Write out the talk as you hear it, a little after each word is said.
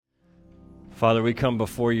Father, we come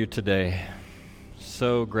before you today,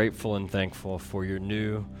 so grateful and thankful for your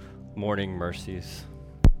new morning mercies.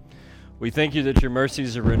 We thank you that your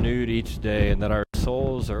mercies are renewed each day and that our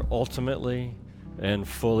souls are ultimately and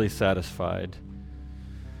fully satisfied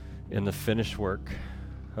in the finished work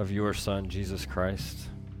of your Son, Jesus Christ.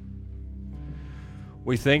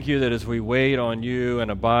 We thank you that as we wait on you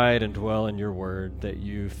and abide and dwell in your word, that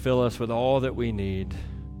you fill us with all that we need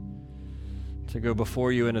to go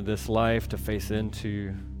before you into this life, to face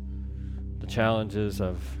into the challenges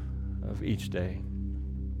of each day.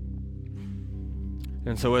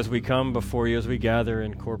 And so as we come before you, as we gather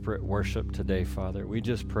in corporate worship today, Father, we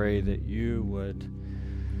just pray that you would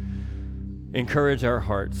encourage our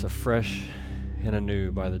hearts afresh and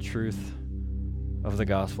anew by the truth of the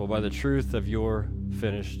gospel, by the truth of your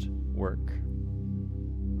finished work.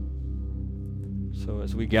 So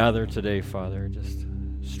as we gather today, Father, just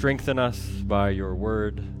strengthen us by your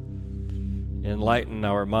word, enlighten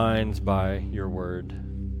our minds by your word,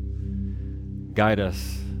 guide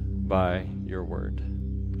us by your word.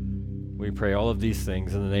 We pray all of these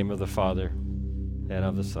things in the name of the Father, and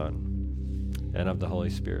of the Son, and of the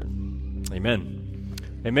Holy Spirit. Amen.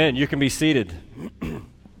 Amen. You can be seated.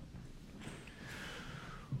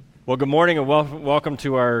 Well, good morning and welcome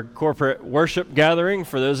to our corporate worship gathering.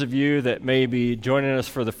 For those of you that may be joining us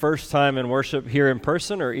for the first time in worship here in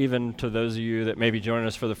person, or even to those of you that may be joining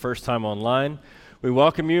us for the first time online, we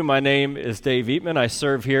welcome you. My name is Dave Eatman. I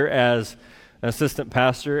serve here as an assistant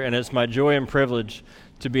pastor, and it's my joy and privilege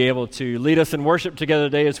to be able to lead us in worship together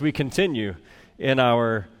today as we continue in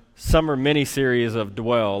our summer mini-series of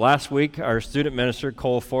Dwell. Last week, our student minister,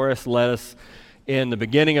 Cole Forrest, led us in the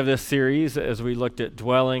beginning of this series as we looked at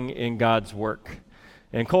dwelling in God's work.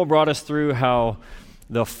 And Cole brought us through how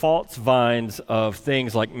the false vines of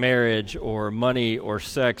things like marriage or money or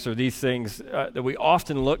sex or these things that we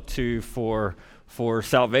often look to for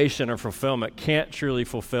salvation or fulfillment can't truly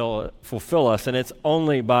fulfill us, and it's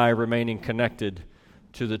only by remaining connected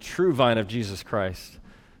to the true vine of Jesus Christ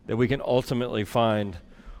that we can ultimately find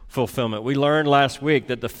fulfillment. We learned last week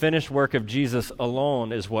that the finished work of Jesus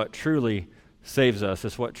alone is what truly saves us.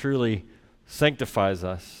 It's what truly sanctifies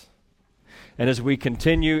us. And as we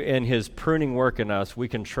continue in his pruning work in us, we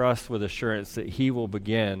can trust with assurance that he will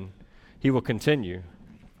continue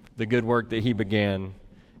the good work that he began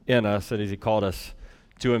in us, and as he called us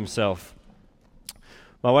to himself.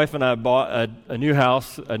 My wife and I bought a new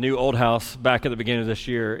old house back at the beginning of this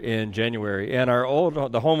year in January. And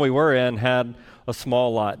the home we were in had a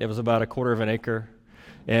small lot. It was about 1/4 of an acre,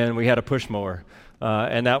 and we had a push mower.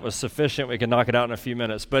 And that was sufficient. We could knock it out in a few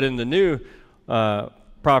minutes. But in the new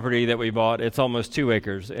property that we bought, it's almost 2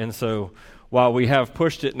 acres. And so while we have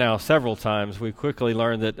pushed it now several times, we quickly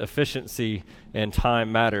learned that efficiency and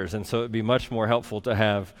time matters. And so it would be much more helpful to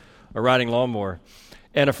have a riding lawnmower.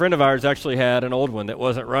 And a friend of ours actually had an old one that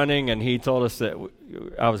wasn't running, and he told us that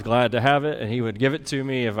I was glad to have it, and he would give it to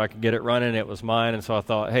me if I could get it running. It was mine. And so I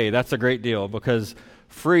thought, hey, that's a great deal, because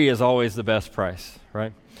free is always the best price,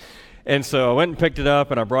 right? And so I went and picked it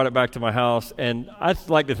up, and I brought it back to my house. And I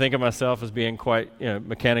like to think of myself as being quite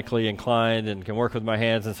mechanically inclined and can work with my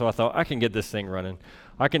hands. And so I thought, I can get this thing running.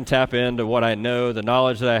 I can tap into what I know, the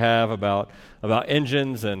knowledge that I have about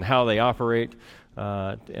engines and how they operate,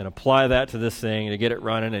 and apply that to this thing to get it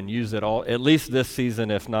running and use it all, at least this season,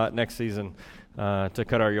 if not next season, to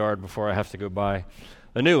cut our yard before I have to go buy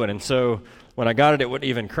a new one. And so when I got it, it wouldn't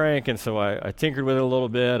even crank, and so I tinkered with it a little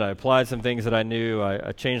bit. I applied some things that I knew.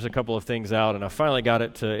 I changed a couple of things out, and I finally got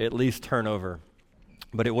it to at least turn over,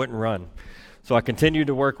 but it wouldn't run. So I continued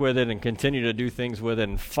to work with it and continued to do things with it,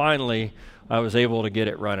 and finally I was able to get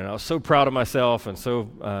it running. I was so proud of myself and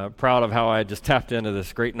so proud of how I just tapped into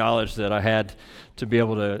this great knowledge that I had to be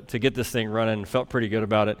able to get this thing running, and felt pretty good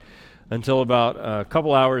about it until about a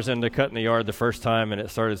couple hours into cutting the yard the first time, and it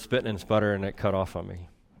started spitting and sputtering, and it cut off on me.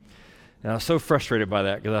 And I was so frustrated by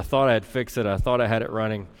that because I thought I had fixed it. I thought I had it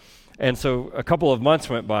running. And so a couple of months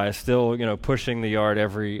went by, still, pushing the yard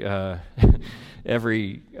every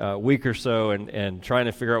week or so and trying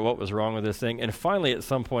to figure out what was wrong with this thing. And finally, at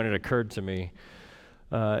some point, it occurred to me,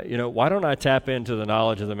 why don't I tap into the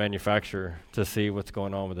knowledge of the manufacturer to see what's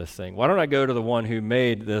going on with this thing? Why don't I go to the one who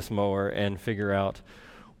made this mower and figure out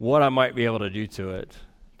what I might be able to do to it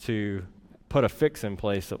to put a fix in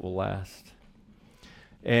place that will last?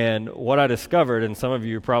 And what I discovered, and some of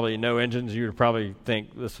you probably know engines, you would probably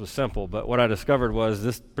think this was simple, but what I discovered was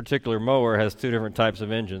this particular mower has 2 different types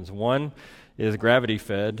of engines. One is gravity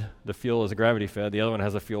fed, the fuel is gravity fed, the other one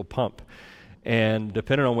has a fuel pump. And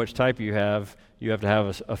depending on which type you have to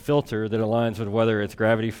have a filter that aligns with whether it's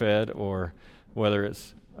gravity fed or whether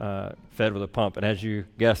it's fed with a pump. And as you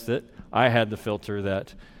guessed it, I had the filter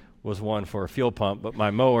that was one for a fuel pump, but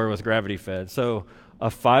my mower was gravity fed. So a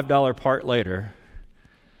 $5 part later,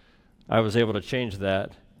 I was able to change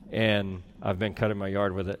that, and I've been cutting my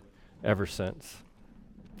yard with it ever since.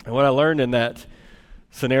 And what I learned in that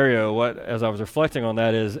scenario, as I was reflecting on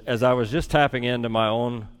that, is as I was just tapping into my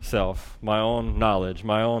own self, my own knowledge,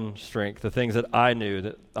 my own strength, the things that I knew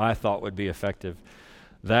that I thought would be effective,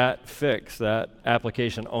 that fix, that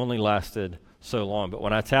application only lasted so long. But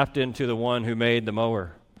when I tapped into the one who made the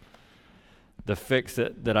mower, the fix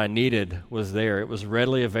that I needed was there. It was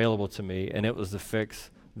readily available to me, and it was the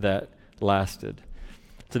fix that lasted.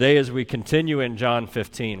 Today, as we continue in John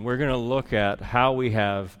 15, we're going to look at how we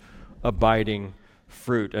have abiding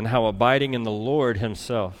fruit and how abiding in the Lord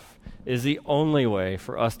himself is the only way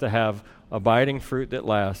for us to have abiding fruit that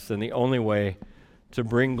lasts and the only way to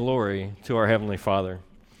bring glory to our Heavenly Father.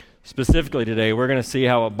 Specifically today, we're going to see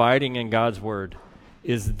how abiding in God's Word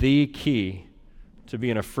is the key to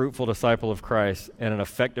being a fruitful disciple of Christ and an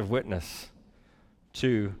effective witness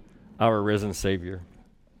to our risen Savior.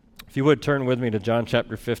 If you would turn with me to John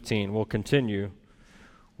chapter 15, we'll continue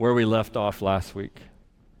where we left off last week.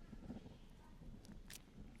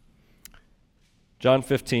 John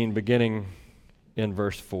 15, beginning in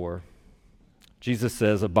verse 4. Jesus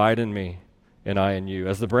says, "Abide in me, and I in you.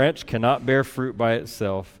 As the branch cannot bear fruit by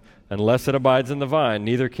itself unless it abides in the vine,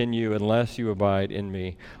 neither can you unless you abide in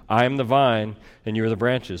me. I am the vine, and you are the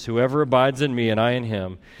branches. Whoever abides in me and I in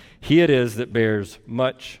him, he it is that bears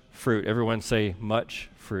much fruit." Everyone say, much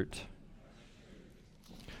fruit.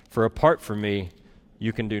 "For apart from me,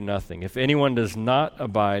 you can do nothing. If anyone does not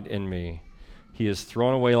abide in me, he is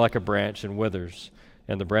thrown away like a branch and withers,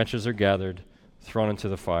 and the branches are gathered, thrown into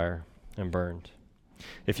the fire, and burned.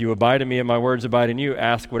 If you abide in me and my words abide in you,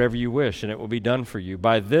 ask whatever you wish, and it will be done for you.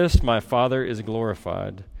 By this my Father is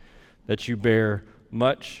glorified, that you bear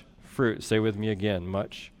much fruit." Say with me again,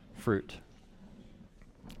 much fruit.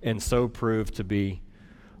 "And so prove to be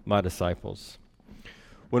my disciples."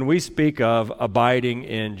 When we speak of abiding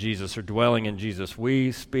in Jesus or dwelling in Jesus,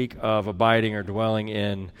 we speak of abiding or dwelling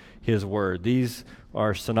in his word. These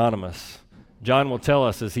are synonymous. John will tell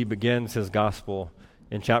us as he begins his gospel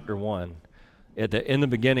in chapter 1, in the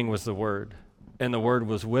beginning was the Word, and the Word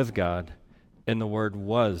was with God, and the Word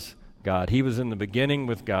was God. He was in the beginning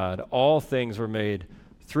with God. All things were made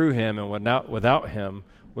through him, and without him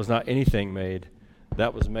was not anything made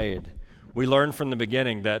that was made. We learn from the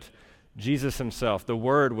beginning that Jesus himself, the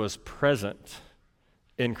Word, was present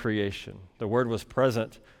in creation. The Word was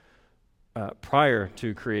present prior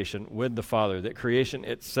to creation with the Father, that creation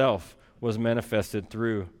itself was manifested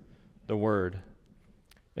through the Word.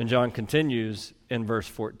 And John continues in verse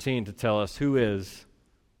 14 to tell us who is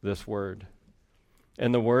this Word.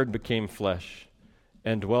 "And the Word became flesh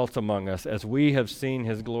and dwelt among us, as we have seen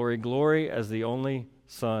his glory, glory as the only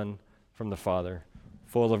Son from the Father,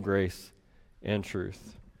 full of grace and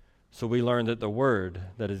truth." So we learn that the Word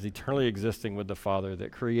that is eternally existing with the Father,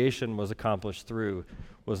 that creation was accomplished through,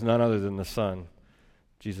 was none other than the Son,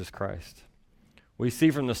 Jesus Christ. We see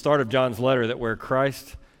from the start of John's letter that where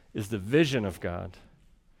Christ is the vision of God,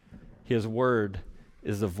 his Word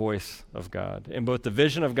is the voice of God. And both the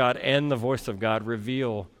vision of God and the voice of God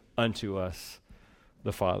reveal unto us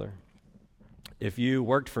the Father. If you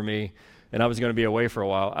worked for me and I was going to be away for a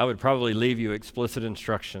while, I would probably leave you explicit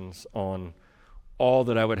instructions on all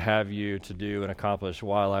that I would have you to do and accomplish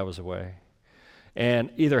while I was away.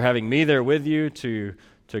 And either having me there with you to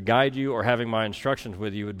guide you or having my instructions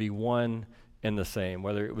with you would be one and the same,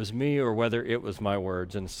 whether it was me or whether it was my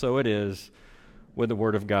words. And so it is with the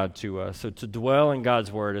Word of God to us. So to dwell in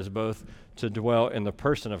God's Word is both to dwell in the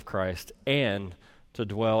person of Christ and to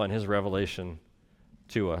dwell in his revelation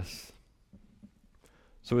to us.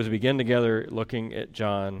 So as we begin together looking at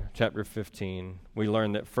John chapter 15, we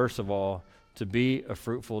learn that first of all, to be a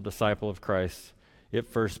fruitful disciple of Christ, it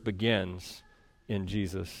first begins in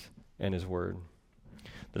Jesus and his Word.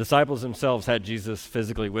 The disciples themselves had Jesus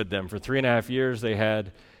physically with them. For 3.5 years, they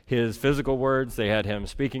had his physical words. They had him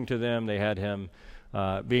speaking to them. They had him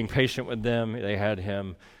being patient with them. They had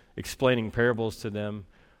him explaining parables to them.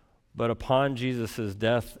 But upon Jesus'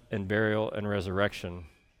 death and burial and resurrection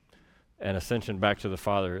and ascension back to the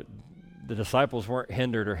Father, the disciples weren't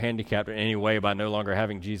hindered or handicapped in any way by no longer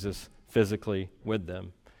having Jesus physically with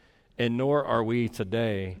them. And nor are we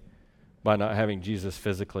today by not having Jesus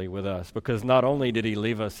physically with us. Because not only did he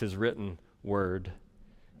leave us his written word,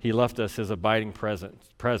 he left us his abiding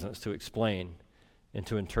presence to explain and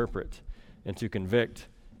to interpret and to convict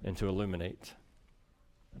and to illuminate.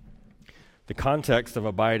 The context of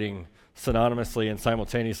abiding synonymously and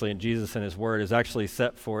simultaneously in Jesus and his word is actually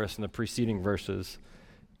set for us in the preceding verses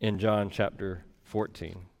in John chapter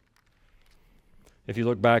 14. If you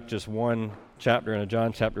look back just one chapter in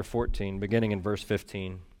John chapter 14, beginning in verse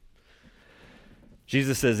 15,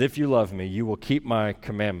 Jesus says, "If you love me, you will keep my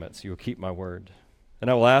commandments, you will keep my word. And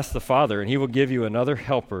I will ask the Father, and he will give you another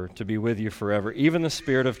helper to be with you forever, even the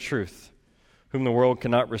Spirit of truth, whom the world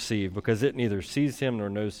cannot receive, because it neither sees him nor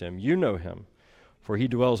knows him. You know him, for he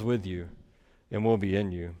dwells with you and will be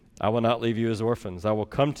in you. I will not leave you as orphans. I will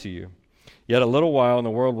come to you. Yet a little while, and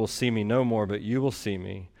the world will see me no more, but you will see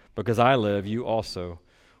me. Because I live, you also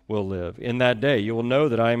will live. In that day you will know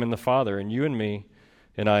that I am in the Father, and you in me,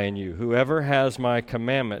 and I in you. Whoever has my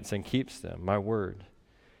commandments and keeps them, my word,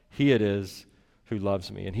 he it is who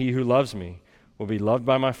loves me. And he who loves me will be loved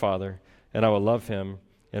by my Father, and I will love him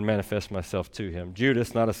and manifest myself to him."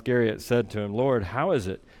 Judas, not Iscariot, said to him, "Lord, how is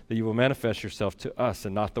it that you will manifest yourself to us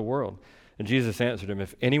and not the world?" And Jesus answered him,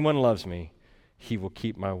 "If anyone loves me, he will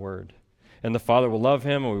keep my word. And the Father will love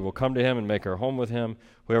him, and we will come to him and make our home with him.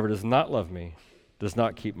 Whoever does not love me does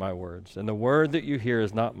not keep my words. And the word that you hear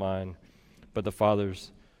is not mine, but the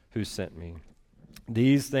Father's who sent me.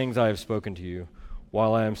 These things I have spoken to you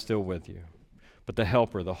while I am still with you. But the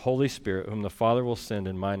Helper, the Holy Spirit, whom the Father will send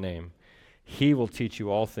in my name, he will teach you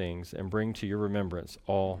all things and bring to your remembrance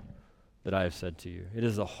all that I have said to you." It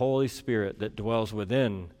is the Holy Spirit that dwells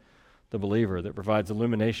within the believer that provides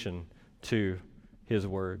illumination to his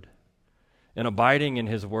word. And abiding in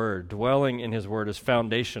his word, dwelling in his word, is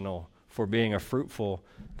foundational for being a fruitful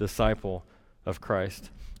disciple of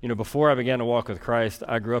Christ. You know, before I began to walk with Christ,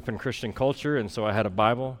 I grew up in Christian culture, and so I had a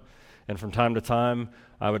Bible. And from time to time,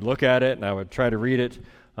 I would look at it and I would try to read it,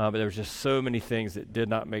 but there were just so many things that did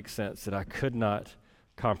not make sense that I could not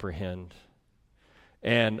comprehend.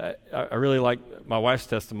 And I really like my wife's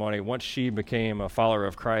testimony. Once she became a follower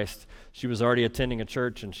of Christ, she was already attending a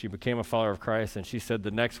church, and she became a follower of Christ, and she said the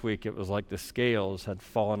next week it was like the scales had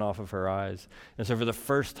fallen off of her eyes. And so for the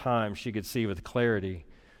first time, she could see with clarity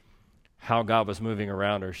how God was moving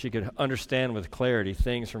around her. She could understand with clarity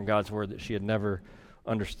things from God's word that she had never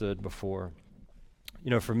understood before. You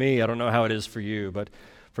know, for me, I don't know how it is for you, but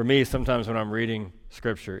for me, sometimes when I'm reading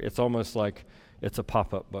Scripture, it's almost like it's a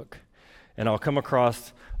pop-up book. And I'll come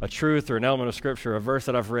across a truth or an element of Scripture, a verse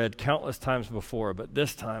that I've read countless times before, but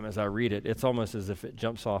this time as I read it, it's almost as if it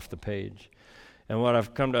jumps off the page. And what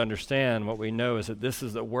I've come to understand, what we know, is that this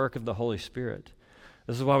is the work of the Holy Spirit.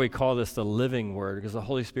 This is why we call this the living Word, because the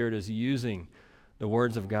Holy Spirit is using the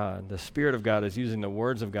words of God. The Spirit of God is using the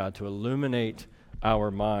words of God to illuminate our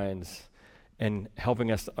minds and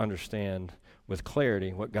helping us to understand with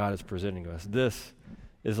clarity what God is presenting to us. This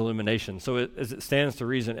is illumination. So as it stands to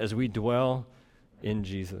reason, as we dwell in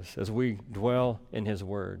Jesus, as we dwell in his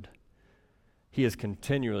word, he is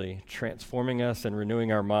continually transforming us and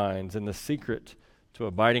renewing our minds. And the secret to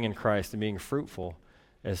abiding in Christ and being fruitful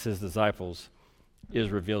as his disciples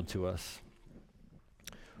is revealed to us.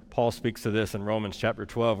 Paul speaks to this in Romans chapter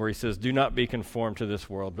 12, where he says, "Do not be conformed to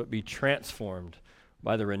this world, but be transformed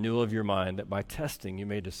by the renewal of your mind, that by testing you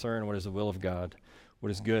may discern what is the will of God,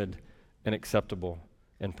 what is good and acceptable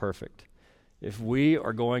and perfect." If we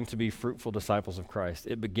are going to be fruitful disciples of Christ,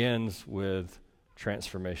 it begins with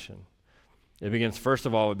transformation. It begins, first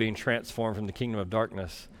of all, with being transformed from the kingdom of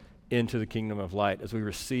darkness into the kingdom of light as we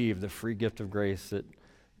receive the free gift of grace that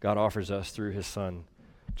God offers us through his Son,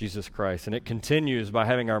 Jesus Christ. And it continues by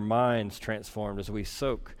having our minds transformed as we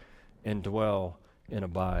soak and dwell and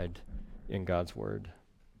abide in God's word.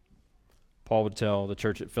 Paul would tell the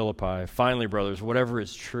church at Philippi, "Finally, brothers, whatever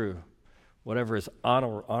is true, whatever is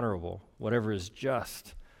honorable, whatever is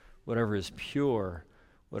just, whatever is pure,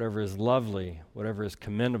 whatever is lovely, whatever is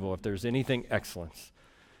commendable, if there's anything excellent,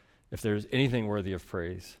 if there's anything worthy of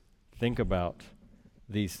praise, think about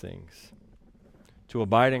these things." To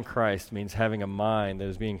abide in Christ means having a mind that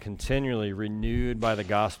is being continually renewed by the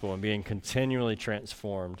gospel and being continually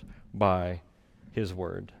transformed by his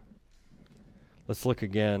word. Let's look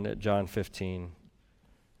again at John 15,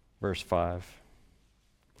 verse 5.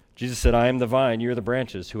 Jesus said, "I am the vine, you are the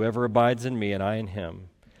branches. Whoever abides in me and I in him,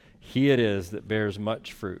 he it is that bears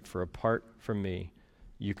much fruit, for apart from me,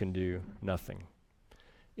 you can do nothing."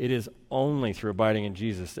 It is only through abiding in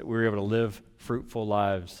Jesus that we're able to live fruitful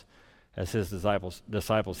lives as his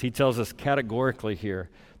disciples. He tells us categorically here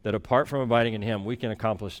that apart from abiding in him, we can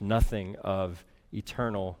accomplish nothing of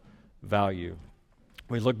eternal value.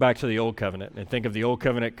 We look back to the Old Covenant and think of the Old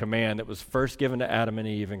Covenant command that was first given to Adam and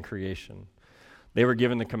Eve in creation. They were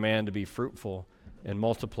given the command to be fruitful and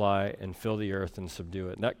multiply and fill the earth and subdue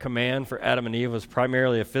it. And that command for Adam and Eve was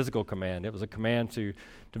primarily a physical command. It was a command to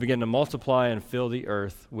begin to multiply and fill the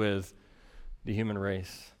earth with the human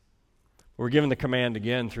race. We're given the command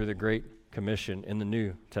again through the great Commission in the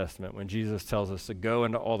New Testament when Jesus tells us to go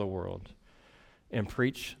into all the world and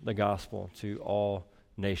preach the gospel to all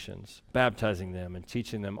nations, baptizing them and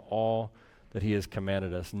teaching them all that he has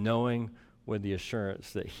commanded us, knowing with the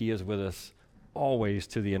assurance that he is with us always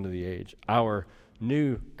to the end of the age. Our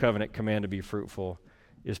new covenant command to be fruitful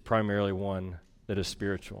is primarily one that is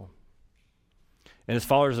spiritual. And as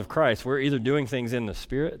followers of Christ, we're either doing things in the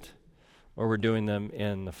Spirit or we're doing them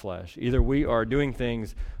in the flesh. Either we are doing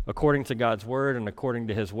things according to God's word and according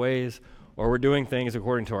to his ways, or we're doing things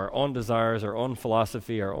according to our own desires, our own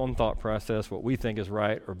philosophy, our own thought process, what we think is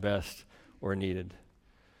right or best or needed.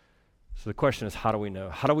 So the question is, how do we know?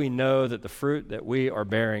 How do we know that the fruit that we are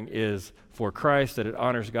bearing is for Christ, that it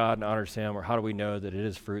honors God and honors him, or how do we know that it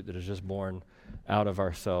is fruit that is just born out of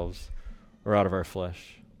ourselves or out of our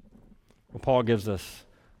flesh? Well, Paul gives us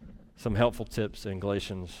some helpful tips in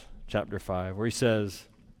Galatians chapter 5, where he says,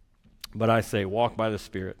 "But I say, walk by the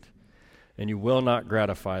Spirit, and you will not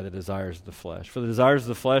gratify the desires of the flesh. For the desires of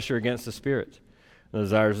the flesh are against the Spirit, and the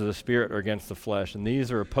desires of the Spirit are against the flesh, and these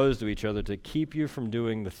are opposed to each other to keep you from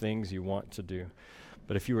doing the things you want to do.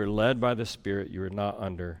 But if you are led by the Spirit, you are not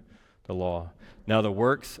under the law." Now the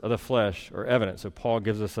works of the flesh are evident. So Paul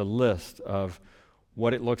gives us a list of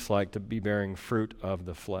what it looks like to be bearing fruit of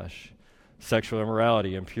the flesh. Sexual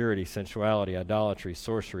immorality, impurity, sensuality, idolatry,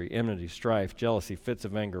 sorcery, enmity, strife, jealousy, fits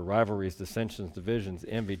of anger, rivalries, dissensions, divisions,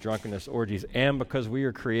 envy, drunkenness, orgies, and because we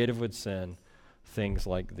are created with sin, things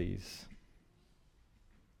like these.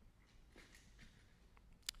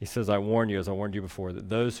 He says, "I warn you, as I warned you before, that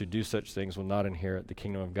those who do such things will not inherit the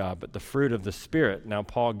kingdom of God." But the fruit of the Spirit, now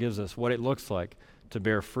Paul gives us what it looks like to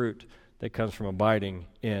bear fruit that comes from abiding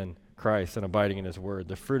in Christ and abiding in his word.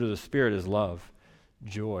 The fruit of the Spirit is love,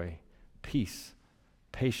 joy, peace,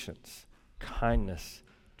 patience, kindness,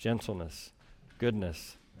 gentleness,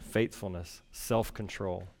 goodness, faithfulness,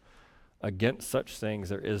 self-control. Against such things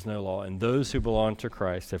there is no law, and those who belong to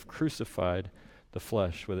Christ have crucified the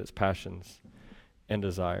flesh with its passions and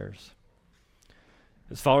desires.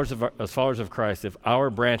 As followers of Christ, if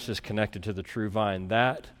our branch is connected to the true vine,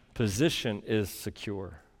 that position is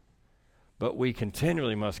secure. But we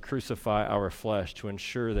continually must crucify our flesh to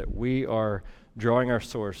ensure that we are drawing our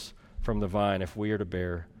source from the vine if we are to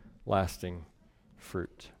bear lasting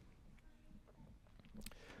fruit.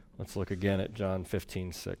 Let's look again at John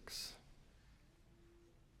 15:6.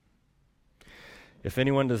 "If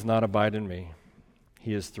anyone does not abide in me,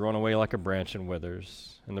 he is thrown away like a branch and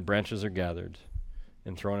withers, and the branches are gathered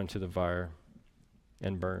and thrown into the fire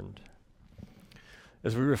and burned."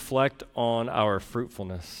 As we reflect on our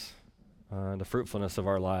fruitfulness, the fruitfulness of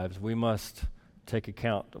our lives, we must take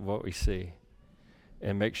account of what we see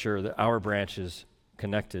and make sure that our branch is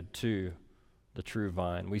connected to the true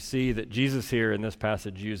vine. We see that Jesus here in this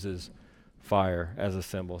passage uses fire as a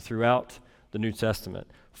symbol. Throughout the New Testament,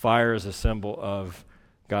 fire is a symbol of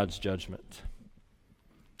God's judgment.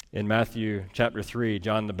 In Matthew chapter 3,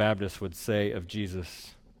 John the Baptist would say of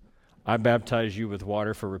Jesus, "I baptize you with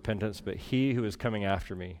water for repentance, but he who is coming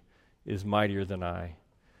after me is mightier than I,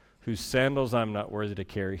 whose sandals I'm not worthy to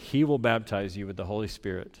carry. He will baptize you with the Holy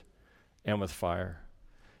Spirit and with fire.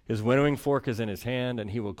 His winnowing fork is in his hand,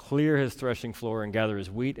 and he will clear his threshing floor and gather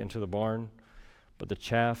his wheat into the barn, but the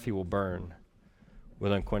chaff he will burn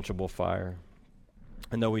with unquenchable fire."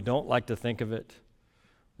 And though we don't like to think of it,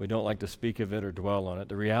 we don't like to speak of it or dwell on it,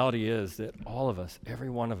 the reality is that all of us, every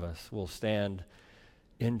one of us, will stand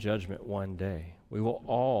in judgment one day. We will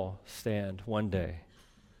all stand one day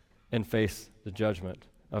and face the judgment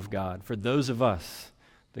of God. For those of us,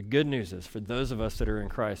 the good news is, for those of us that are in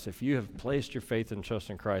Christ, if you have placed your faith and trust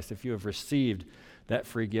in Christ, if you have received that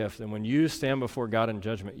free gift, then when you stand before God in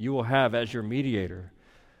judgment, you will have as your mediator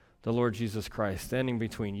the Lord Jesus Christ standing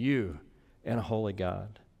between you and a holy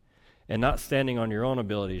God. And not standing on your own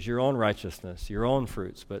abilities, your own righteousness, your own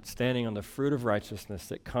fruits, but standing on the fruit of righteousness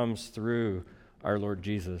that comes through our Lord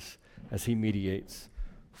Jesus as he mediates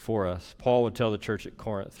for us. Paul would tell the church at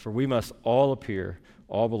Corinth, "For we must all appear,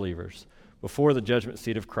 all believers, before the judgment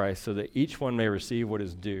seat of Christ, so that each one may receive what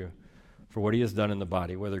is due for what he has done in the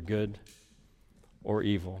body, whether good or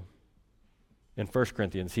evil." In 1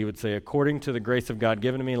 Corinthians, he would say, "According to the grace of God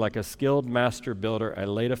given to me, like a skilled master builder, I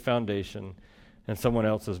laid a foundation, and someone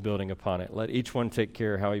else is building upon it. Let each one take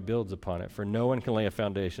care how he builds upon it, for no one can lay a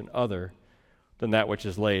foundation other than that which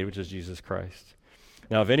is laid, which is Jesus Christ.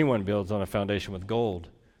 Now, if anyone builds on a foundation with gold,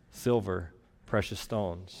 silver, precious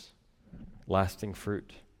stones, lasting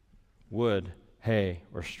fruit, wood, hay,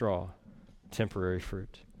 or straw, temporary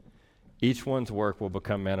fruit, each one's work will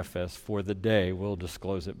become manifest, for the day will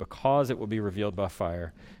disclose it, because it will be revealed by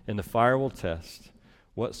fire, and the fire will test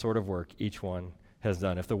what sort of work each one has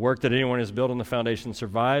done. If the work that anyone has built on the foundation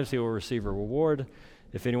survives, he will receive a reward.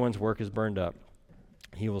 If anyone's work is burned up,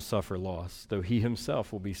 he will suffer loss, though he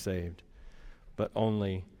himself will be saved, but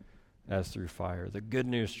only as through fire. The good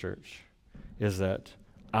news, church, is that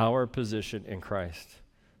our position in Christ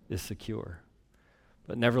is secure.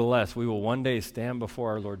 But nevertheless, we will one day stand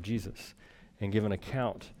before our Lord Jesus and give an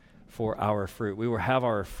account for our fruit. We will have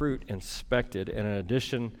our fruit inspected, and in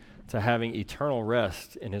addition to having eternal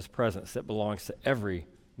rest in his presence that belongs to every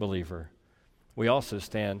believer, we also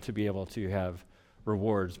stand to be able to have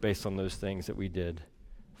rewards based on those things that we did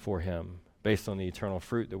for him, based on the eternal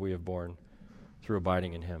fruit that we have borne through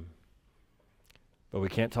abiding in him. But we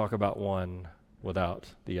can't talk about one without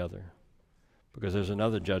the other, because there's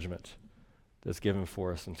another judgment that's given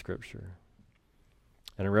for us in Scripture.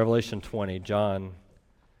 And in Revelation 20, John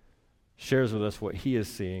shares with us what he is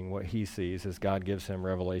seeing, what he sees as God gives him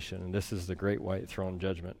revelation. And this is the great white throne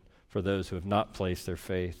judgment for those who have not placed their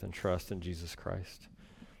faith and trust in Jesus Christ.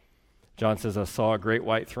 John says, I saw a great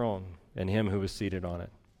white throne and him who was seated on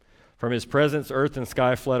it. From his presence, earth and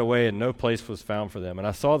sky fled away, and no place was found for them. And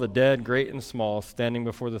I saw the dead, great and small, standing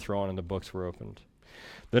before the throne, and the books were opened.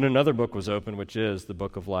 Then another book was opened, which is the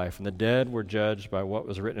book of life. And the dead were judged by what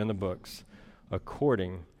was written in the books,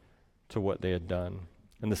 according to what they had done.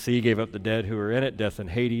 And the sea gave up the dead who were in it. Death and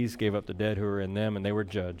Hades gave up the dead who were in them, and they were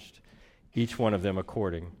judged, each one of them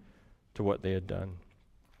according to what they had done.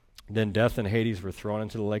 Then death and Hades were thrown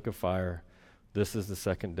into the lake of fire. This is the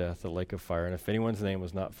second death, the lake of fire. And if anyone's name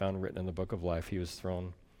was not found written in the book of life, he was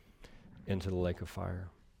thrown into the lake of fire.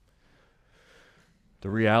 The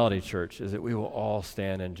reality, church, is that we will all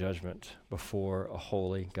stand in judgment before a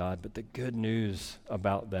holy God. But the good news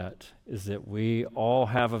about that is that we all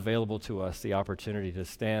have available to us the opportunity to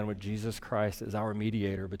stand with Jesus Christ as our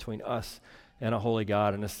mediator between us and a holy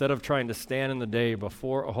God. And instead of trying to stand in the day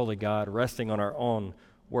before a holy God, resting on our own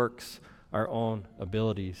works, our own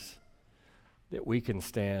abilities, that we can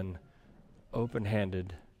stand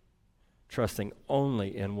open-handed, trusting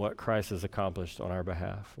only in what Christ has accomplished on our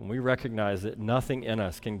behalf. When we recognize that nothing in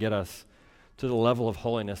us can get us to the level of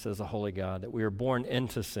holiness as a holy God, that we are born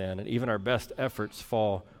into sin, and even our best efforts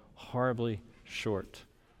fall horribly short,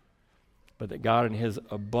 but that God in his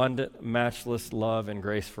abundant, matchless love and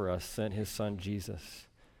grace for us sent his son Jesus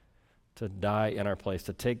to die in our place,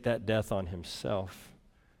 to take that death on himself,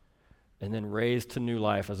 and then raised to new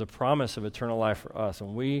life as a promise of eternal life for us.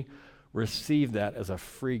 And we receive that as a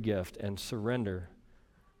free gift and surrender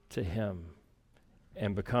to him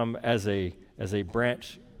and become as a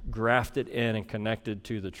branch grafted in and connected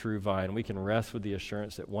to the true vine. We can rest with the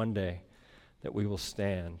assurance that one day that we will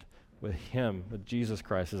stand with him, with Jesus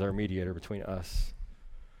Christ as our mediator between us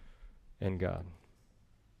and God.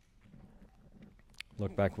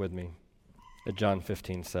 Look back with me at John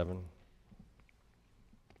 15:7.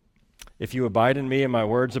 If you abide in me and my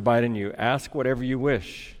words abide in you, ask whatever you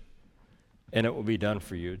wish, and it will be done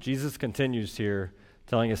for you. Jesus continues here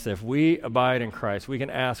telling us that if we abide in Christ, we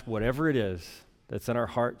can ask whatever it is that's in our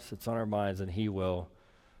hearts, that's on our minds, and he will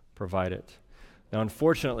provide it. Now,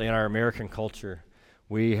 unfortunately, in our American culture,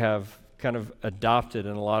 we have kind of adopted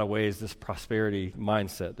in a lot of ways this prosperity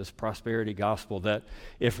mindset, this prosperity gospel, that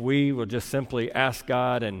if we will just simply ask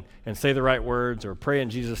God and say the right words or pray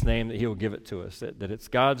in Jesus' name, that he will give it to us, that it's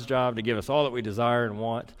God's job to give us all that we desire and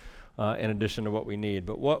want in addition to what we need.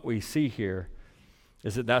 But what we see here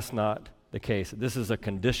is that that's not the case. This is a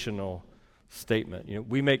conditional statement. You know,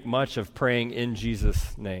 we make much of praying in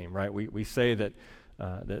Jesus' name, right? We say that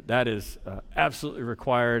that is absolutely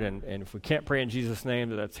required, and if we can't pray in Jesus' name,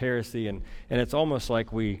 that's heresy, and it's almost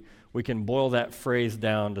like we can boil that phrase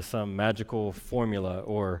down to some magical formula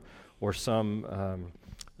or some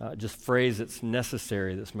just phrase that's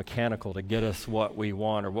necessary, that's mechanical to get us what we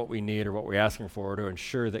want or what we need or what we're asking for, or to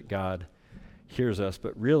ensure that God hears us.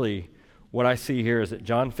 But really, what I see here is that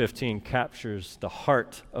John 15 captures the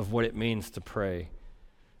heart of what it means to pray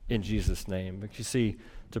in Jesus' name. But you see,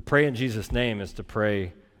 to pray in Jesus' name is to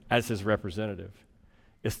pray as his representative.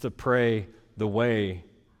 It's to pray the way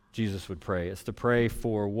Jesus would pray. It's to pray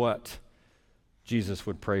for what Jesus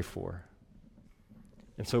would pray for.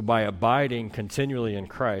 And so by abiding continually in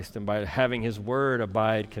Christ and by having his word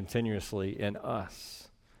abide continuously in us,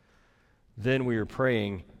 then we are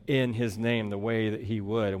praying in his name the way that he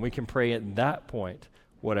would. And we can pray at that point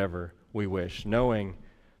whatever we wish, knowing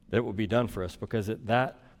that it will be done for us, because at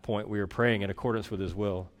that point we are praying in accordance with his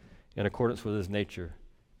will, in accordance with his nature,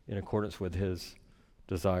 in accordance with his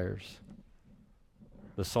desires.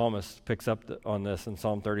 The psalmist picks up on this in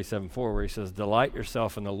Psalm 37:4, where he says, delight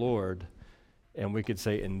yourself in the Lord, and we could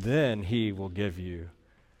say, and then he will give you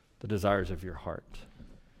the desires of your heart.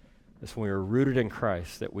 It's when we are rooted in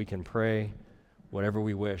Christ that we can pray whatever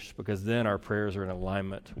we wish, because then our prayers are in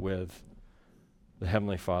alignment with the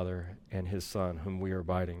Heavenly Father and His Son, whom we are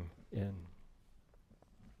abiding in.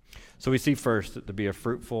 So we see first that to be a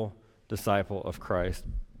fruitful disciple of Christ,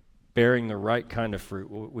 bearing the right kind of fruit,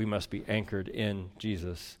 we must be anchored in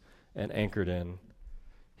Jesus and anchored in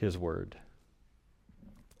His Word.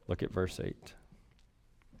 Look at verse 8.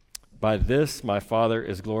 By this my Father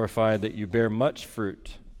is glorified, that you bear much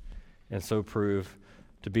fruit, and so prove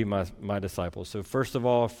to be my disciples. So first of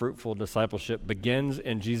all, fruitful discipleship begins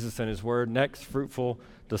in Jesus and His Word. Next, fruitful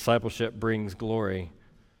discipleship brings glory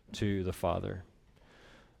to the Father.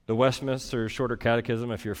 The Westminster Shorter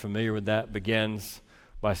Catechism, if you're familiar with that, begins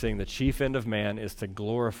by saying the chief end of man is to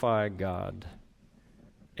glorify God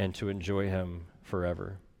and to enjoy Him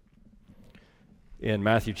forever. In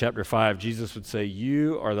Matthew chapter 5, Jesus would say,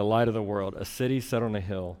 "You are the light of the world. A city set on a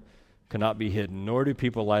hill cannot be hidden, nor do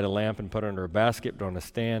people light a lamp and put it under a basket, but on a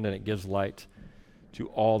stand, and it gives light to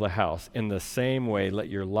all the house. In the same way, let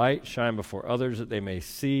your light shine before others, that they may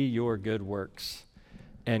see your good works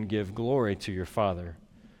and give glory to your Father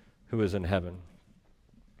who is in heaven."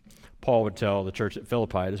 Paul would tell the church at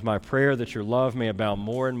Philippi, "It is my prayer that your love may abound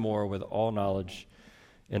more and more with all knowledge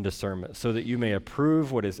and discernment, so that you may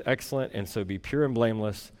approve what is excellent, and so be pure and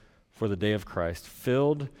blameless for the day of Christ,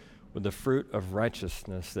 filled with the fruit of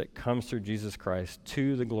righteousness that comes through Jesus Christ,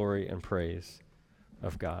 to the glory and praise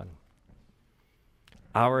of God."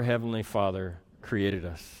 Our Heavenly Father created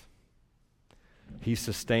us. He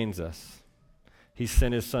sustains us. He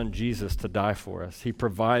sent His Son Jesus to die for us. He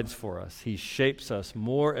provides for us. He shapes us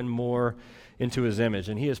more and more into His image,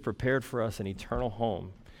 and He has prepared for us an eternal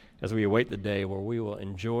home as we await the day where we will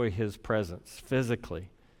enjoy His presence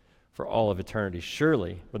physically for all of eternity.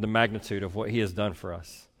 Surely, with the magnitude of what He has done for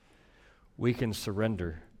us, we can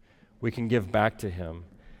surrender, we can give back to Him,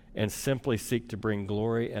 and simply seek to bring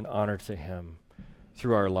glory and honor to Him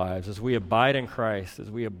through our lives. As we abide in Christ,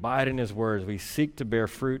 as we abide in His Word, as we seek to bear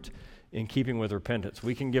fruit in keeping with repentance,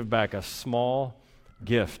 we can give back a small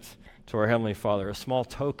gift to our Heavenly Father, a small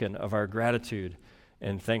token of our gratitude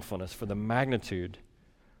and thankfulness for the magnitude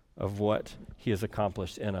of what He has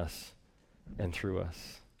accomplished in us and through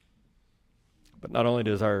us. But not only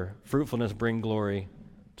does our fruitfulness bring glory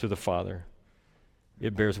to the Father,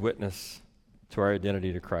 it bears witness to our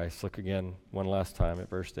identity to Christ. Look again one last time at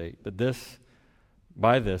verse 8.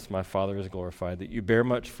 By this my Father is glorified, that you bear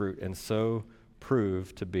much fruit, and so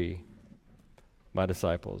prove to be my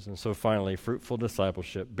disciples. And so finally, fruitful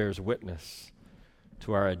discipleship bears witness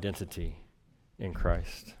to our identity in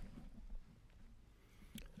Christ.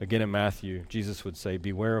 Again in Matthew, Jesus would say,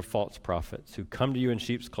 "Beware of false prophets who come to you in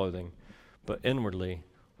sheep's clothing, but inwardly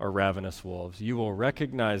are ravenous wolves. You will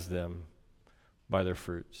recognize them by their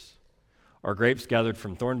fruits. Are grapes gathered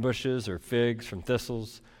from thorn bushes, or figs from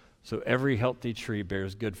thistles? So every healthy tree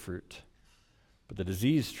bears good fruit, but the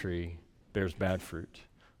diseased tree bears bad fruit.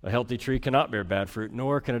 A healthy tree cannot bear bad fruit,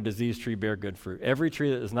 nor can a diseased tree bear good fruit. Every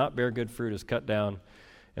tree that does not bear good fruit is cut down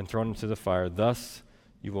and thrown into the fire. Thus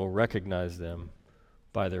you will recognize them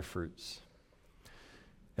by their fruits."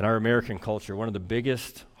 In our American culture, one of the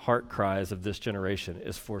biggest heart cries of this generation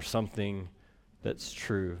is for something that's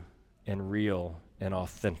true and real and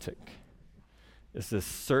authentic. It's this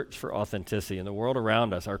search for authenticity. And the world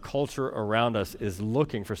around us, our culture around us, is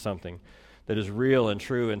looking for something that is real and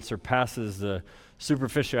true and surpasses the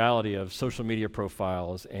superficiality of social media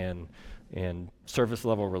profiles and surface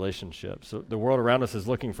level relationships. So the world around us is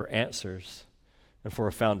looking for answers and for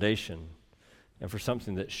a foundation and for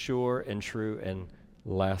something that's sure and true and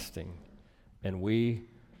lasting. And we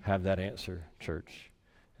have that answer, church.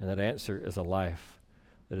 And that answer is a life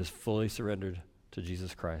that is fully surrendered to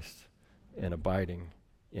Jesus Christ and abiding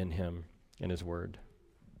in Him and His Word.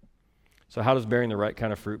 So how does bearing the right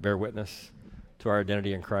kind of fruit bear witness to our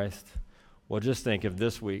identity in Christ? Well, just think of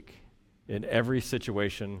this week, in every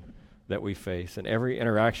situation that we face, in every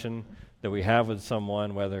interaction that we have with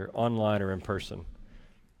someone, whether online or in person,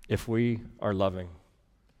 if we are loving,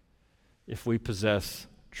 if we possess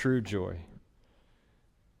true joy,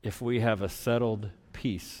 if we have a settled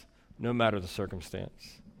peace, no matter the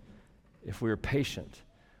circumstance, if we are patient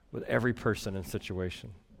with every person and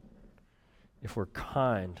situation, if we're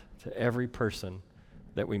kind to every person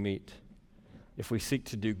that we meet, if we seek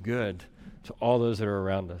to do good to all those that are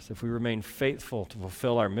around us, if we remain faithful to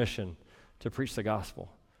fulfill our mission to preach the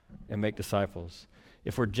gospel and make disciples,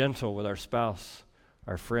 if we're gentle with our spouse,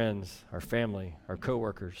 our friends, our family, our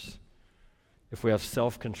coworkers, if we have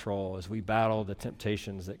self-control as we battle the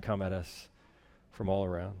temptations that come at us from all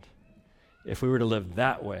around, if we were to live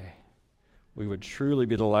that way, we would truly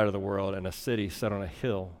be the light of the world and a city set on a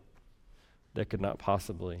hill that could not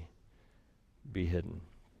possibly be hidden.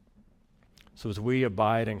 So as we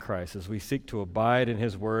abide in Christ, as we seek to abide in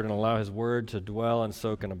his word and allow his word to dwell and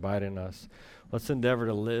soak and abide in us, let's endeavor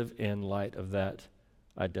to live in light of that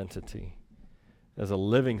identity as a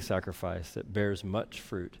living sacrifice that bears much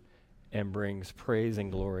fruit and brings praise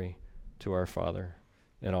and glory to our Father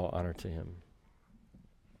and all honor to him.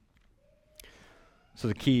 So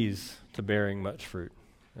the keys to bearing much fruit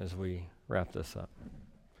as we wrap this up.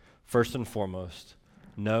 First and foremost,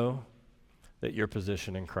 know that your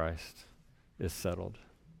position in Christ is settled.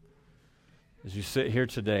 As you sit here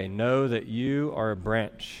today, know that you are a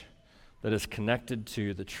branch that is connected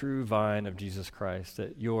to the true vine of Jesus Christ,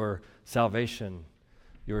 that your salvation,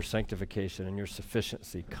 your sanctification, and your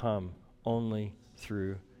sufficiency come only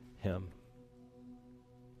through him.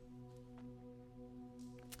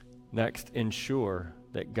 Next, ensure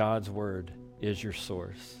that God's word is your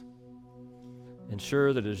source.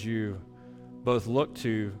 Ensure that as you both look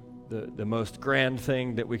to the most grand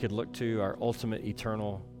thing that we could look to, our ultimate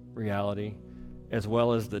eternal reality, as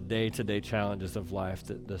well as the day-to-day challenges of life,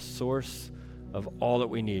 that the source of all that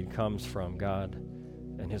we need comes from God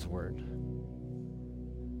and his word.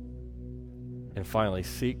 And finally,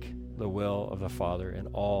 seek the will of the Father in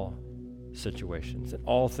all situations, in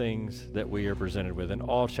all things that we are presented with, in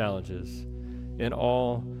all challenges, in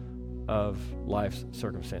all of life's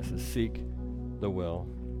circumstances. Seek the will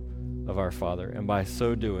of our Father, and by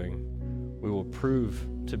so doing, we will prove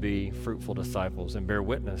to be fruitful disciples and bear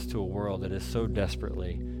witness to a world that is so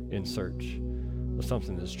desperately in search of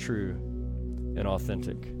something that's true and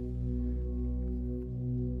authentic.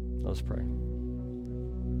 Let's pray.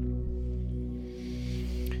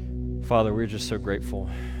 Father, we're just so grateful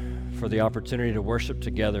for the opportunity to worship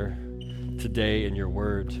together today in your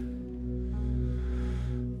word.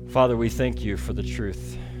 Father, we thank you for the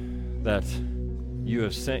truth that you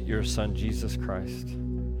have sent your Son, Jesus Christ,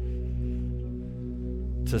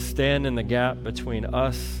 to stand in the gap between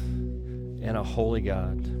us and a holy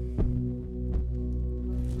God,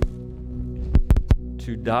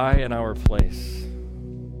 to die in our place,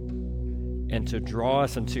 and to draw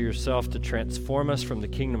us into yourself, to transform us from the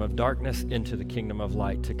kingdom of darkness into the kingdom of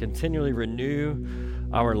light, to continually renew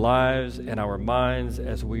our lives and our minds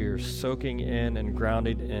as we are soaking in and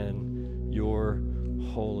grounded in your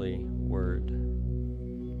holy word.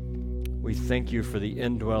 We thank you for the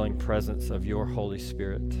indwelling presence of your Holy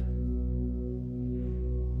Spirit,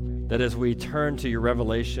 that as we turn to your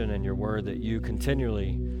revelation and your word, that you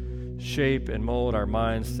continually shape and mold our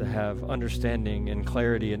minds to have understanding and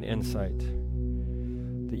clarity and insight,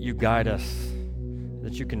 that you guide us,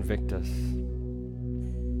 that you convict us.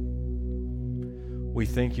 We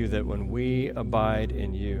thank you that when we abide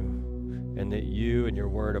in you and that you and your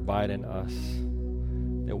word abide in us,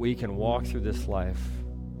 that we can walk through this life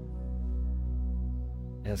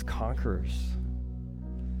as conquerors,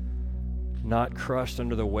 not crushed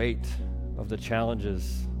under the weight of the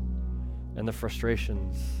challenges and the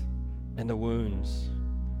frustrations and the wounds,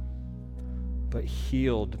 but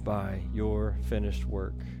healed by your finished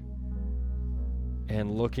work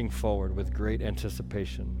and looking forward with great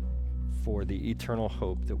anticipation for the eternal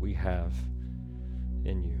hope that we have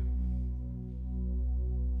in you.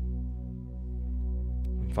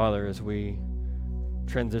 And Father, as we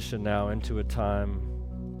transition now into a time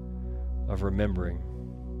of remembering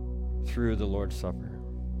through the Lord's Supper,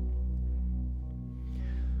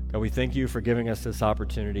 God, we thank you for giving us this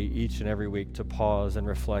opportunity each and every week to pause and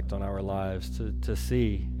reflect on our lives, to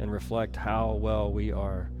see and reflect how well we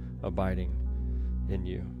are abiding in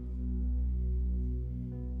you.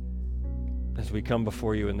 As we come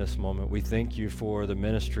before you in this moment, we thank you for the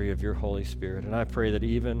ministry of your Holy Spirit. And I pray that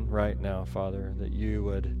even right now, Father, that you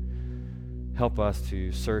would help us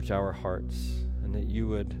to search our hearts and that you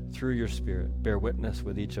would, through your Spirit, bear witness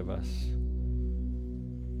with each of us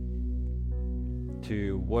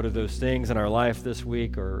to what are those things in our life this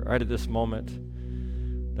week or right at this moment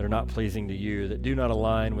that are not pleasing to you, that do not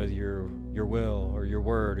align with your will or your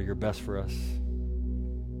word or your best for us.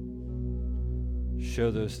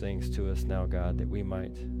 Show those things to us now, God, that we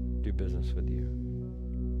might do business with you.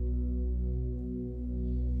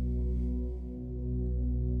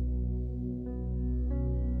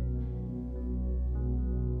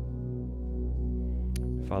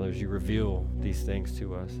 Father, as you reveal these things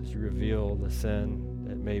to us, as you reveal the sin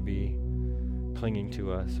that may be clinging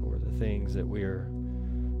to us or the things that we are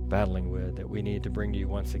battling with that we need to bring to you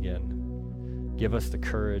once again, give us the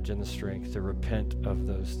courage and the strength to repent of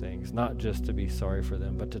those things, not just to be sorry for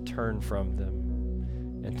them, but to turn from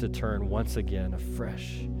them and to turn once again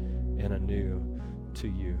afresh and anew to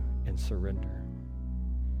you and surrender.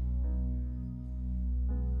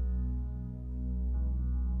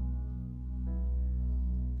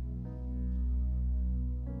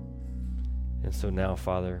 And so now,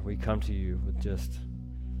 Father, we come to you with just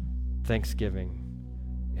thanksgiving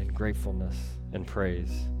and gratefulness and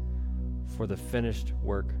praise for the finished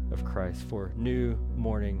work of Christ, for new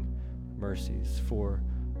morning mercies, for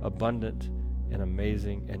abundant and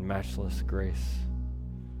amazing and matchless grace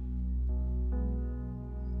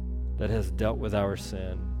that has dealt with our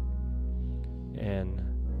sin and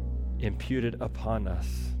imputed upon us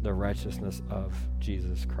the righteousness of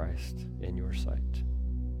Jesus Christ in your sight.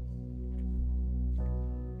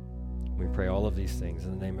 We pray all of these things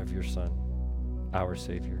in the name of your Son, our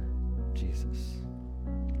Savior, Jesus.